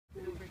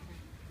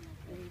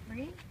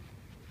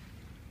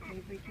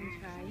We can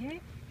try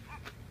it.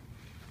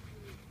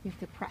 You have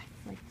to press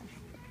like this.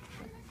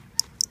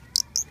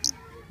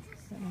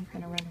 So one's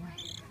gonna run away.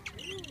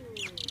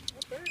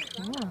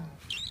 Oh,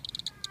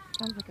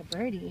 sounds like a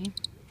birdie.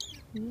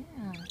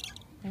 Yeah,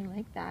 I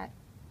like that.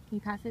 Can you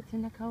pass it to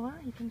Nakoa?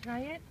 You can try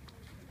it.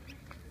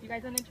 You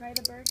guys want to try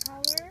the bird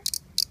collar?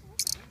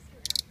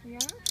 Yeah,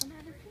 come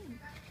have a seat.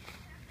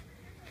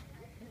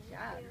 Good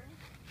job.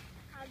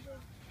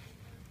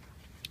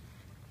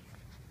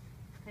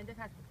 Kind of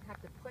have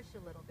to push a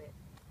little bit.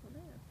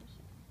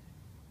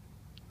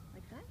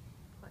 Like that?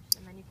 Push,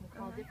 and then you can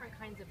call different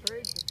kinds of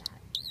birds with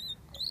that.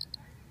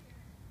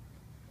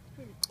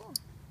 Pretty cool.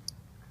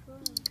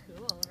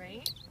 Cool,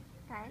 right?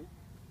 Okay.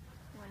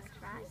 Want to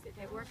try?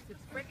 It works with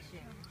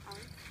friction.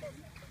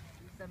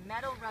 The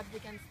metal rubs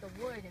against the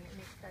wood and it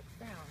makes that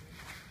sound.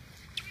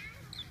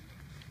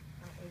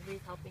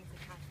 Avery's helping to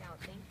pass out.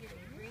 Thank you,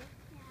 Avery.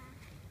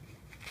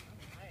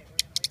 Alright, we're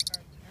going to wait for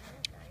our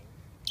turn, guys.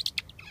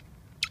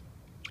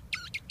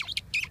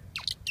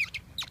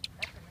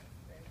 That's a nice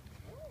bird.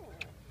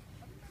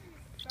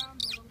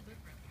 Sounds a little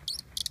different.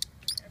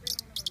 Every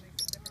one of them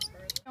makes a different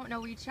bird. Don't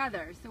know each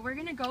other, so we're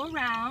going to go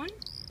around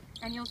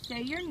and you'll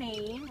say your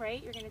name,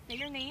 right? You're going to say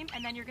your name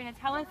and then you're going to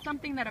tell us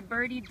something that a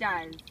birdie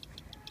does.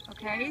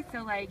 Okay,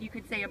 so like you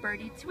could say a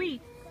birdie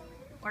tweets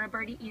or a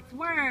birdie eats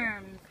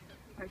worms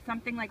or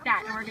something like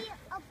that. And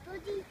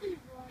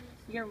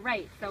you're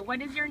right. So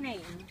what is your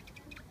name?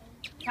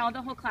 Tell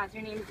the whole class.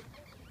 Your name is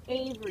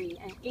Avery.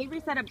 And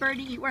Avery said a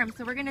birdie eat worms.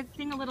 So we're going to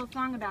sing a little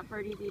song about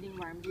birdies eating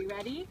worms. You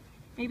ready?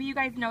 Maybe you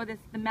guys know this,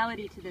 the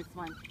melody to this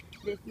one.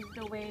 This is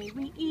the way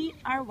we eat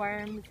our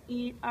worms,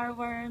 eat our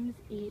worms,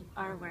 eat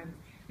our worms.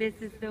 This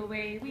is the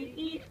way we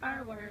eat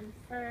our worms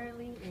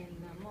early in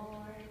the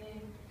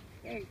morning.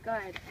 Very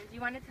good. And do you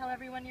want to tell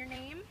everyone your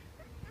name?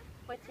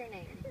 What's your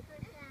name?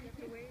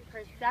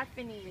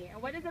 Persephone.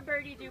 And what does a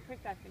birdie do,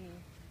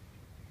 Persephone?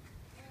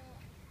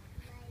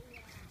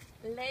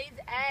 Lays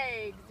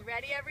eggs.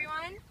 Ready,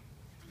 everyone?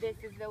 This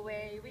is the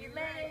way we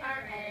lay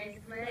our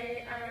eggs,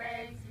 lay our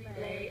eggs,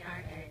 lay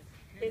our eggs.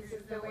 This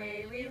is the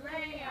way we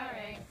lay our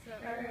eggs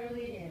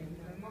early in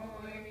the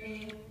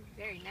morning.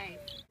 Very nice.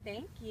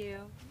 Thank you.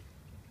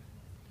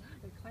 Wow,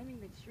 they're climbing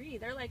the tree.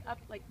 They're like up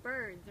like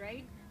birds,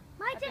 right?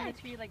 My Up in the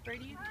tree like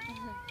birdies.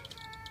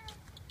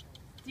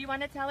 Do you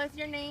want to tell us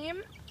your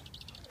name?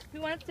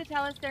 Who wants to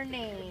tell us their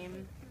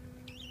name?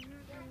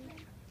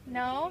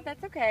 No?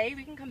 That's okay.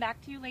 We can come back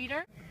to you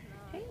later.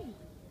 Hey.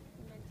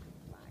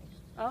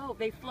 Oh,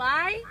 they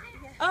fly?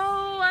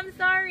 Oh, I'm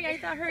sorry. I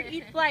heard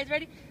eat flies.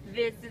 Ready?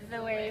 This is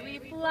the way we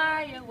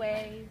fly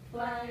away,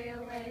 fly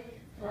away,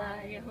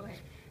 fly away.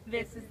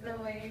 This is the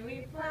way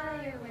we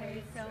fly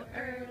away so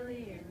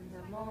early in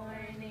the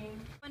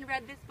morning. Anyone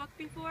read this book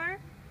before?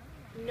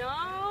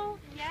 No?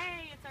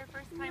 Yay, it's our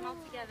first time all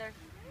together.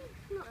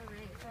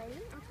 Alright.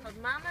 It's called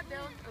Mama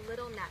Built a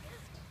Little Nest.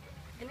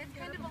 And it's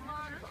kind of a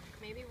long book.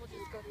 Maybe we'll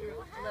just go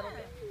through a little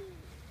bit.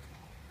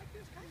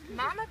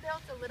 Mama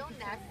built a little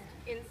nest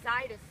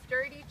inside a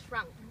sturdy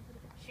trunk.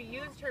 She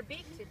used her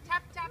beak to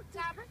tap, tap,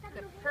 tap,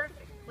 the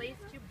perfect place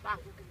to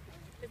bunk.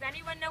 Does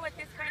anyone know what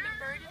this kind of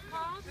bird is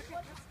called?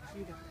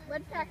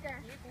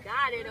 Woodpecker. You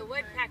got it, a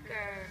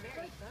woodpecker.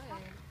 Very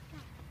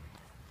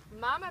good.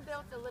 Mama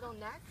built a little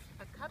nest,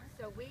 a cup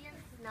so wee and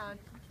snug,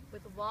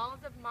 with walls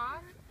of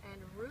moss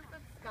and roof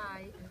of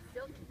sky and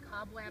silky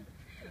cobweb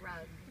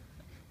rug.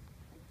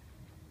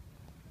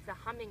 It's a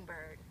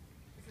hummingbird.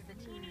 This is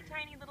a teeny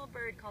tiny little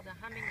bird called a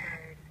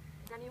hummingbird.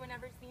 Has anyone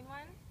ever seen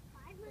one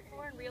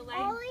before in real life?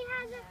 Ollie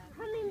has a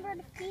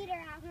hummingbird feeder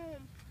at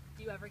home.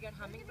 Do you ever get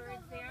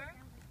hummingbirds there?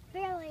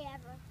 Barely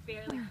ever.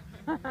 Barely.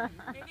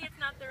 Maybe it's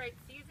not the right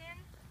season?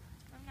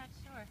 I'm not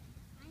sure.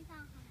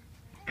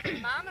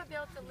 Mama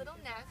built a little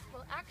nest.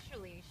 Well,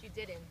 actually, she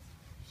didn't.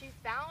 She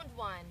found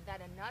one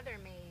that another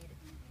made,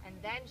 and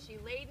then she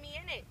laid me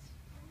in it.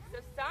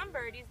 So some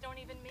birdies don't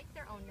even make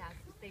their own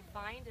nests. They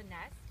find a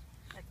nest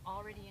that's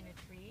already in a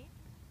tree,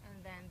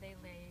 and then they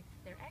lay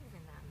their eggs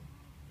in them.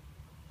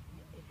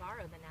 They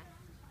borrow the nest.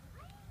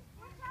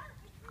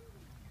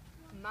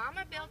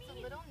 Mama built a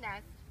little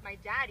nest. My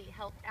daddy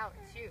helped out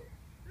too.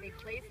 They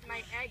placed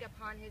my egg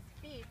upon his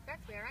feet.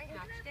 That's where I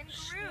hatched and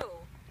grew.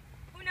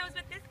 Who knows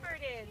what this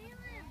bird is?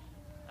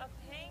 A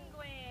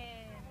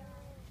penguin.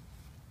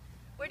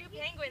 Where do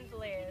penguins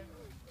live?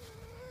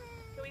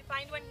 Can we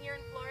find one here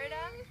in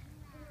Florida?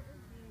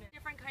 No.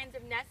 Different kinds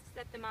of nests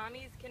that the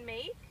mommies can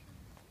make,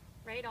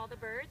 right? All the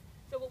birds.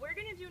 So what we're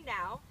gonna do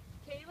now,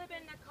 Caleb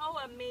and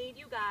Nakoa made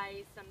you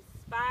guys some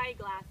spy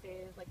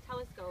glasses, like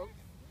telescopes.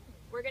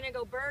 We're gonna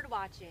go bird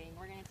watching.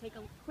 We're gonna take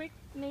a quick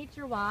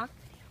nature walk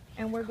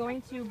and we're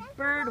going to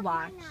bird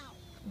watch,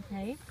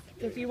 okay?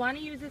 So if you wanna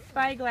use a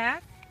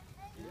spyglass,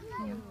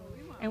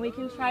 and we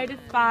can try to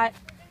spot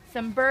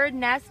some bird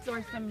nests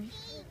or some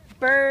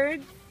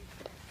birds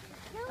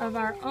of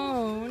our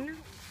own.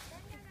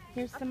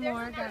 Here's some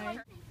more, guys.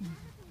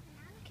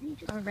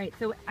 All right,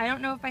 so I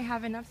don't know if I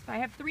have enough. I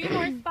have 3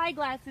 more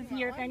spyglasses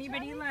here if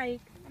anybody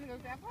likes. I'm gonna go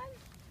grab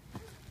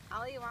one.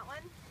 Ollie, you want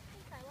one?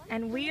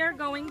 And we are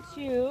going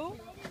to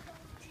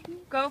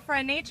go for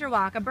a nature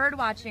walk, a bird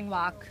watching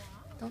walk.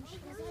 Don't you?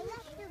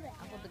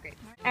 I'll hold the grapes.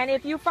 And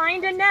if you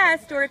find a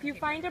nest or if you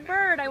find a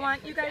bird, I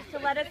want you guys to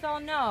let us all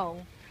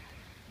know.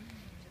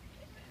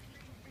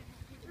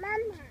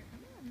 Mama.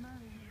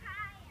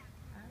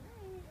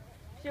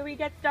 Should we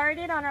get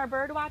started on our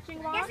bird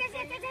watching walk? Yes.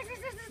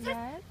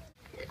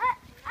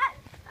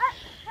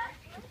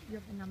 You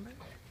have the number?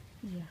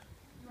 Yeah.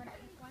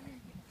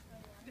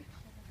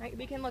 Right,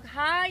 we can look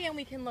high and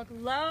we can look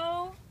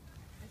low.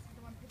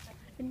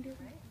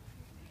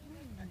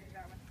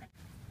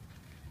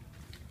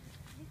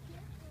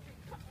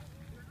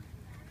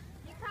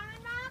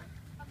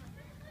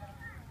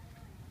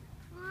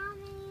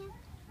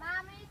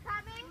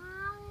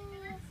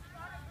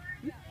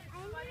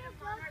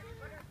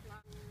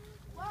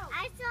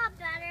 I saw a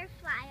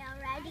butterfly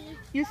already.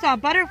 You saw a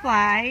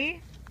butterfly.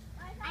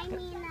 I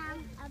mean,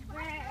 a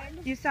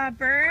bird. You saw a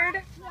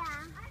bird.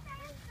 Yeah.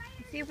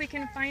 See if we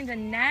can find a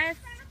nest.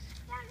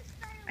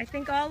 I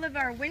think all of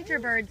our winter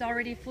birds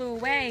already flew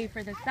away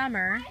for the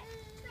summer.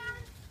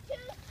 Two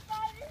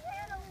spiders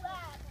and a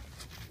web.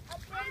 A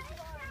big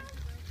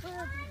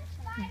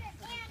one.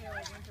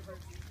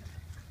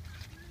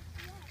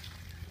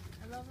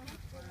 I love them.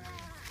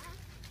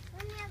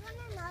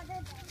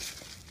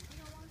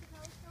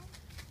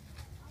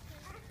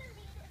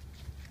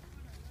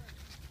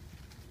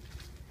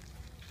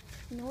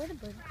 You know where the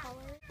bird collar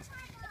is?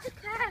 It's a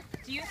crab.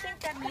 Do you think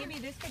that maybe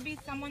this could be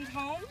someone's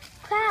home?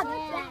 Crab.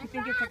 You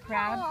think it's a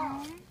crab's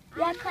home?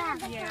 Yeah,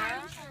 crab.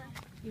 Yeah.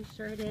 You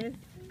sure it is?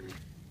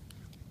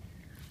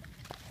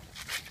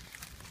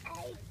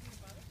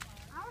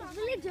 It's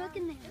really dark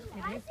in there.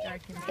 It is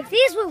dark in there. If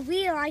these were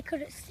real, I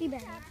could see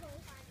better.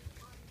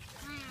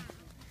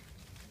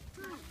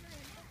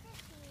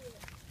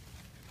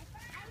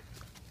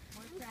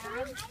 More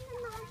crabs.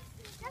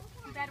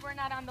 Too bad we're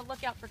not on the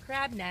lookout for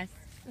crab nests.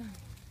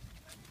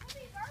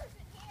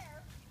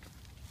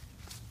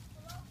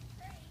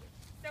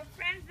 So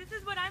friends, this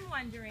is what I'm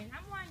wondering.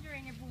 I'm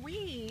wondering if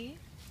we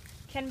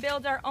can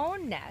build our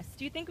own nest.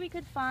 Do you think we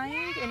could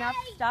find enough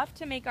stuff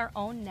to make our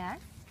own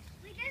nest?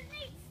 We just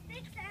need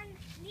sticks and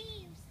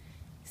leaves.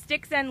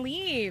 Sticks and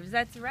leaves,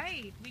 that's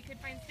right. We could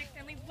find sticks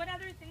and leaves. What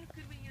other things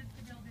could we use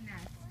to build a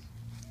nest?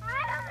 I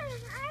don't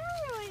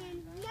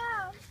really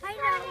know. I know.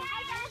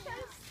 I got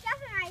some stuff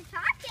in my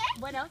pocket.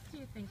 What else do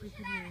you think we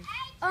could use?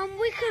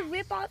 We could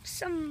rip off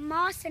some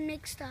moss and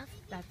make stuff.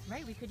 That's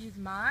right, we could use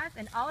moss.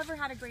 And Oliver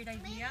had a great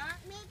idea.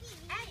 Maybe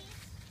eggs.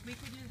 We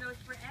could use those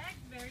for eggs.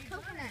 Very good.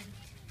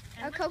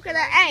 A And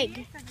coconut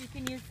egg. we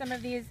can use some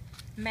of these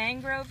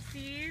mangrove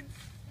seeds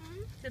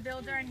to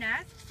build our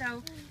nest.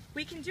 So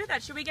we can do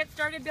that. Should we get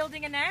started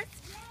building a nest?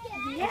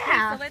 Yeah. Okay,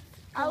 so let's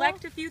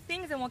collect a few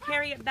things and we'll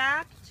carry it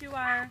back to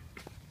our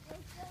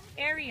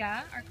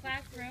area, our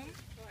classroom,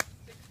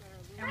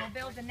 and we'll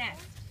build a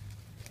nest.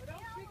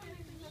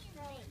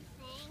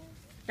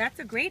 That's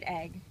a great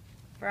egg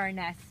for our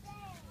nest.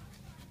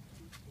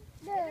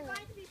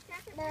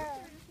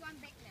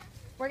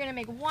 We're going to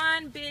make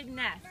one big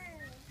nest.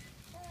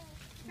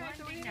 One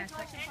big nest.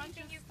 Like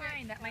anything you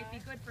find that might be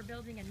good for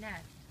building a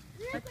nest.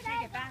 Let's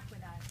take it back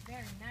with us.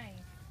 Very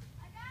nice.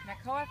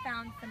 Nakoa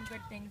found some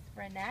good things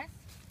for a nest.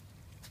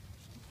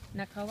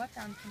 Nakoa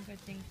found some good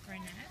things for a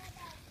nest.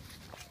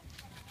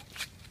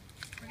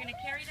 We're going to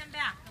carry them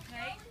back,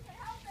 okay?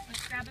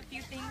 Let's grab a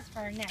few things for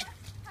our nest.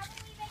 How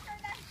about we make our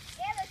nest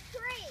in a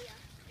tree?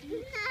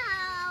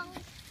 No.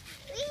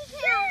 We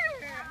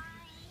can't.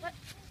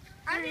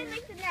 I'm gonna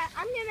make the nest.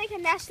 I'm gonna make a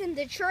nest in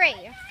the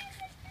tree.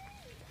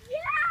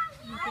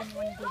 You can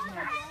one big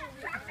nest.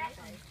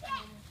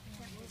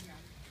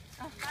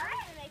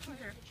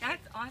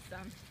 That's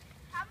awesome.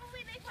 How about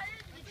we make one in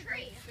the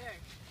tree?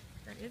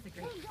 That is a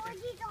great stick.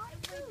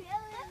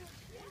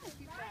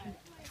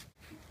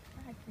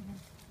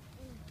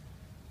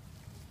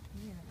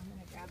 Yeah, I'm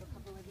going to grab a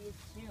couple of these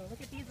too.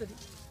 Look at these with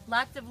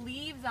lots of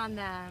leaves on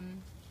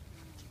them.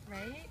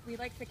 Right? We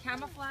like to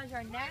camouflage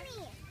our nest.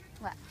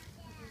 What?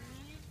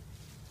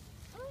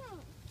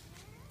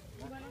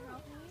 You want to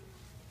help me?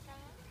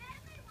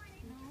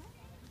 No?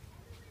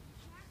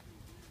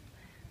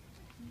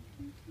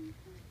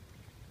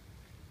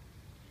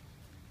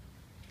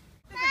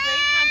 This is a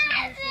great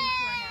contribution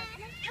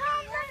to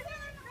our nest.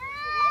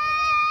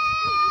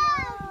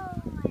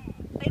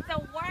 It's a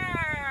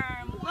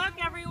worm. Look,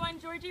 everyone,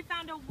 Georgie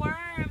found a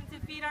worm to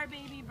feed our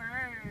baby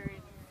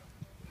birds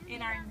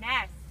in our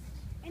nest.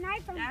 And I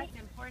found That's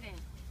important.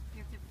 We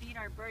have to feed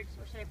our birds.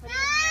 So should I put it in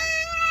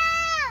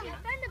here?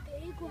 I found a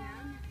big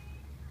one.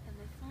 And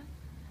this one?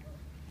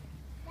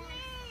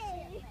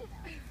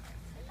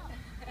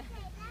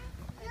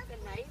 That's a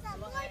nice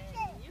one.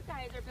 You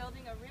guys are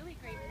building a really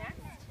great nest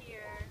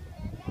here.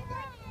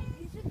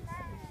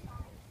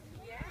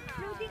 Yeah.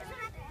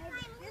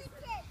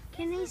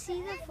 Can I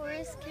see the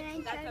forest? Can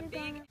I try That's a to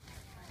big... go?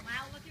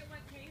 Wow, look at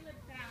what Caleb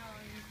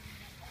found.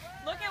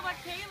 Look at what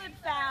Caleb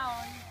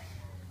found.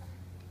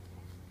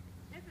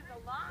 This is a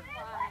long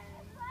one.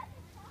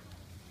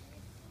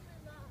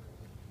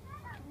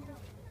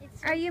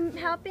 Are you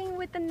helping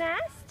with the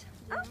nest?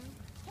 Oh,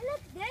 and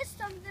look, there's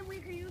something we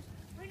could use.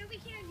 We're know we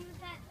can't use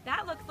that.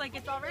 That looks like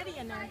it's already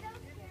a nest.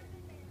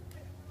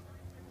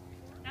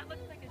 That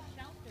looks like a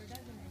shelter,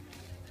 doesn't it?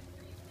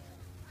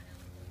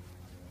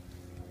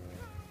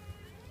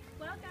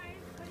 Well, guys,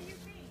 what do you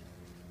think?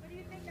 What do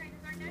you think, guys?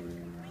 Is our nest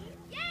complete?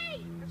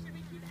 Yay! Or should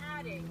we keep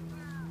adding?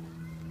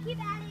 Keep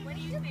adding. What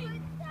do you think?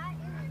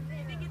 Do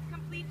you think it's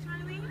complete,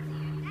 Charlie?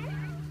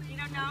 You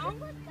don't know?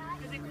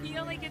 Does it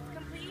feel like it's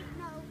complete?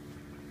 No.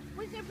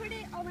 We can put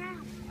it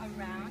around.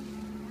 Around?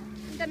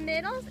 The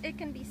middles, it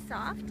can be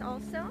soft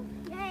also.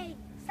 Yay!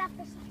 Stop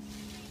the side.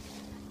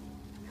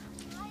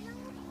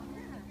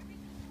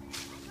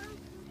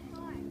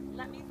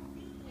 Let me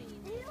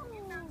see. You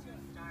found 2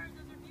 stars.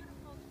 Those are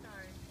beautiful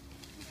stars.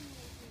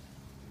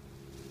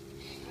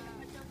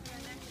 Put those in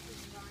our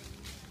necklaces, Ronnie.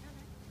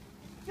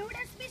 No, it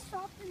has to be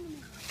soft in the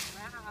middle.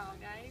 Wow,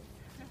 guys.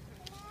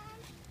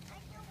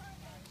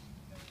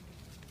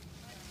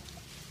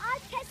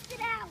 I'll test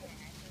it out.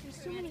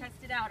 We're going to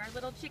test it out. Our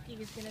little chickie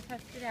is going to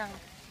test it out.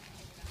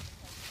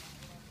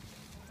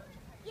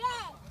 Yay!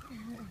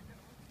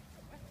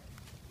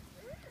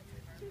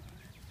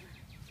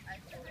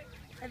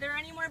 Are there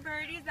any more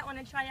birdies that want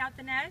to try out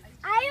the nest?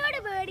 I heard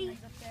a birdie.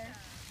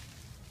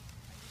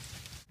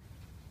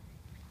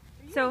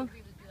 So,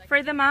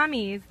 for the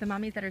mommies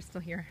that are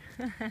still here,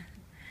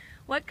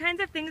 what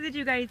kinds of things did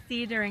you guys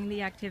see during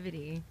the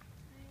activity?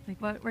 Like,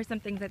 what were some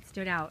things that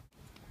stood out?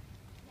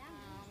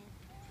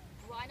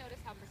 Well, I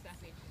noticed how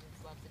Persephone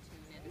just loves to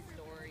tune into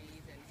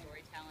stories and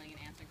storytelling and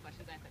answering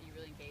questions. I thought you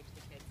really engaged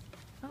the kids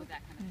with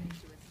that kind of thing.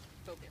 She was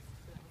focused,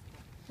 so that was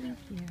cool. Thank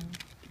you.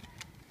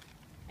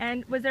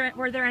 And were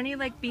there any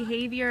like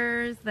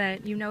behaviors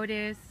that you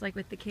noticed, like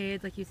with the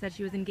kids? Like you said,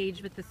 she was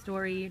engaged with the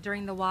story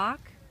during the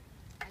walk.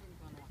 I didn't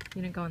go on the walk.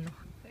 You didn't go on the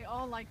walk. They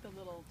all like the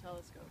little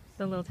telescopes.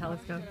 The little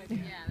telescope. Yeah,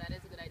 that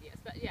is a good idea.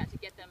 But yeah, to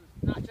get them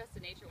not just a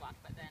nature walk,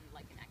 but then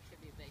like an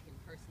activity they can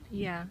personally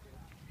Yeah. do.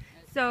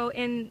 So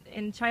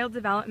in child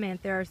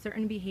development, there are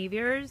certain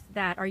behaviors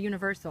that are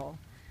universal.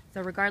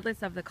 So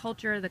regardless of the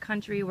culture, the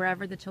country,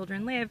 wherever the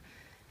children live,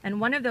 and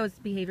one of those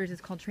behaviors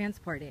is called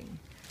transporting.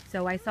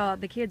 So I saw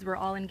the kids were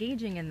all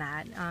engaging in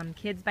that.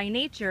 Kids by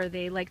nature,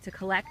 they like to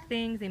collect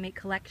things, they make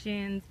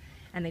collections,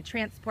 and they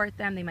transport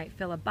them. They might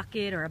fill a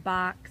bucket or a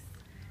box,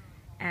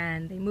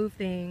 and they move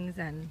things,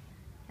 and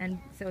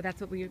so that's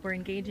what we were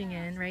engaging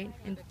in, right?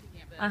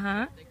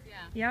 Yeah.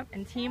 Yep,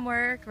 and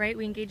teamwork, right?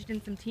 We engaged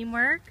in some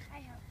teamwork.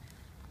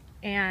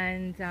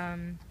 And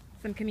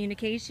some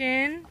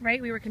communication, right?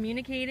 We were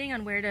communicating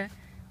on where to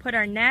put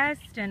our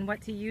nest and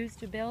what to use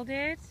to build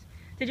it.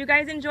 Did you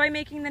guys enjoy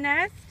making the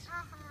nest?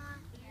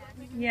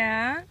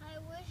 Yeah? I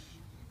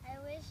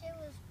wish it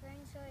was spring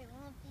so it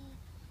won't be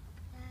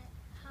that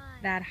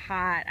hot. That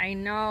hot. I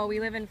know. We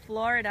live in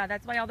Florida.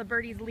 That's why all the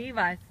birdies leave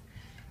us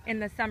in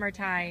the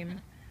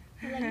summertime.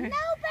 Like, no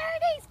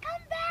birdies,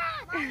 come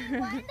back! Mommy,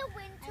 why in the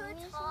winter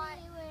it's hot?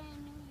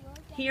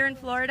 Here in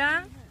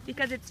Florida?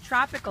 Because it's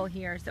tropical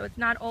here, so it's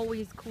not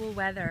always cool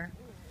weather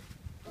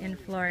in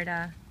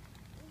Florida.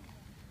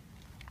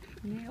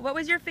 Yeah. What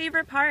was your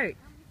favorite part?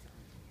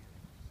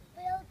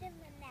 Building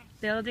the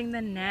nest. Building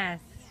the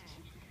nest.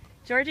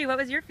 Georgie, what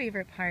was your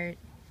favorite part?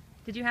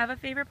 Did you have a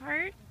favorite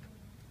part?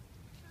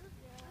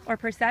 Or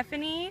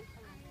Persephone?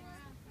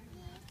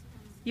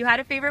 You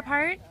had a favorite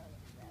part?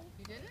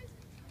 You didn't?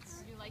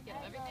 Did you like it?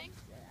 Everything?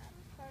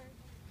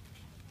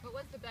 What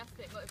was the best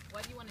thing?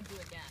 What do you want to do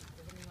again? Is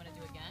there something you want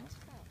to do again?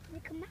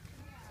 Come on.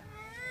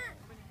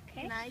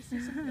 Can I say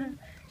something?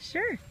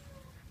 Sure.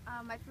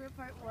 My favorite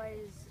part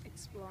was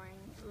exploring,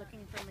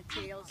 looking for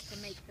materials to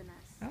make the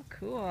nest. Oh,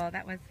 cool.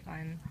 That was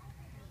fun.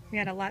 We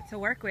had a lot to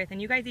work with,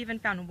 and you guys even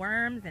found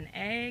worms and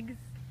eggs.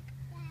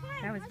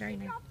 That was very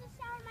nice.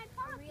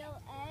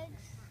 Real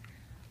eggs.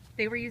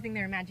 They were using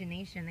their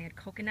imagination. They had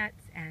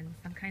coconuts and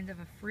some kinds of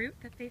a fruit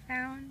that they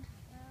found,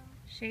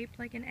 shaped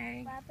like an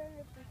egg. What happened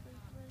if this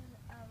was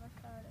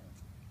avocado?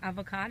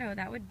 Avocado,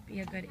 that would be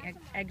a good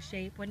egg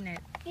shape, wouldn't it?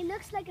 It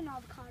looks like an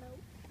avocado.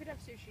 You could have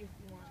sushi if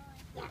you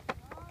want.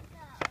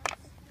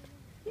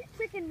 He's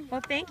tricking me.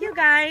 Well, thank you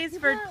guys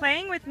for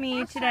playing with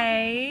me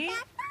today.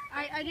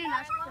 I didn't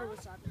ask for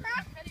wasabi.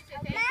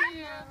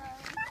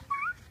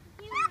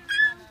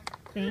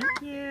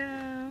 Thank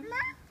you.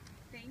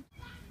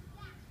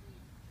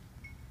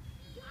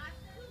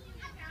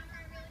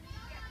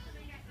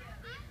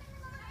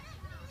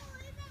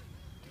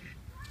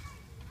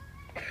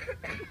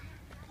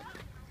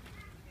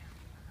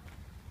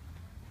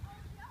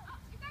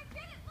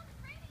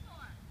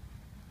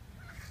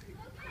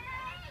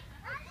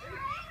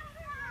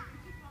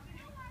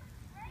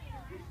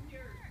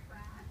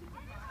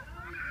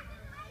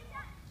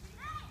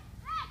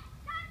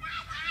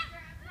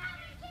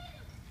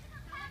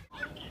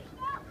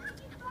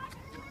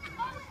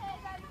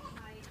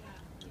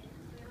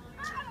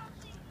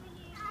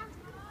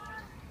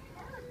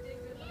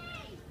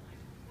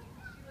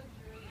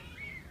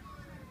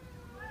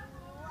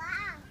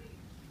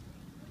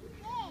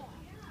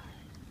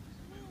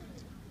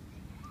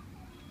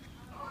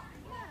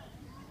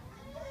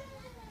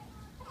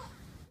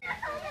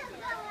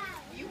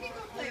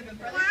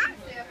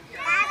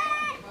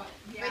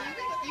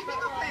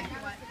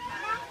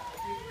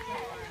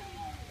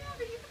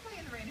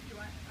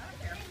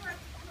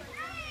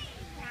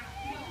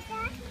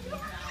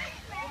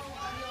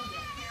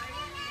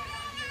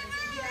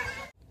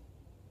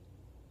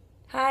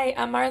 Hi,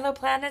 I'm Marlo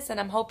Planis, and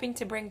I'm hoping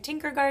to bring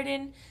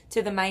Tinkergarten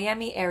to the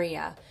Miami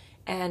area.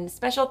 And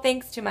special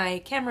thanks to my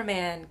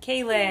cameraman,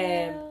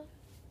 Caleb.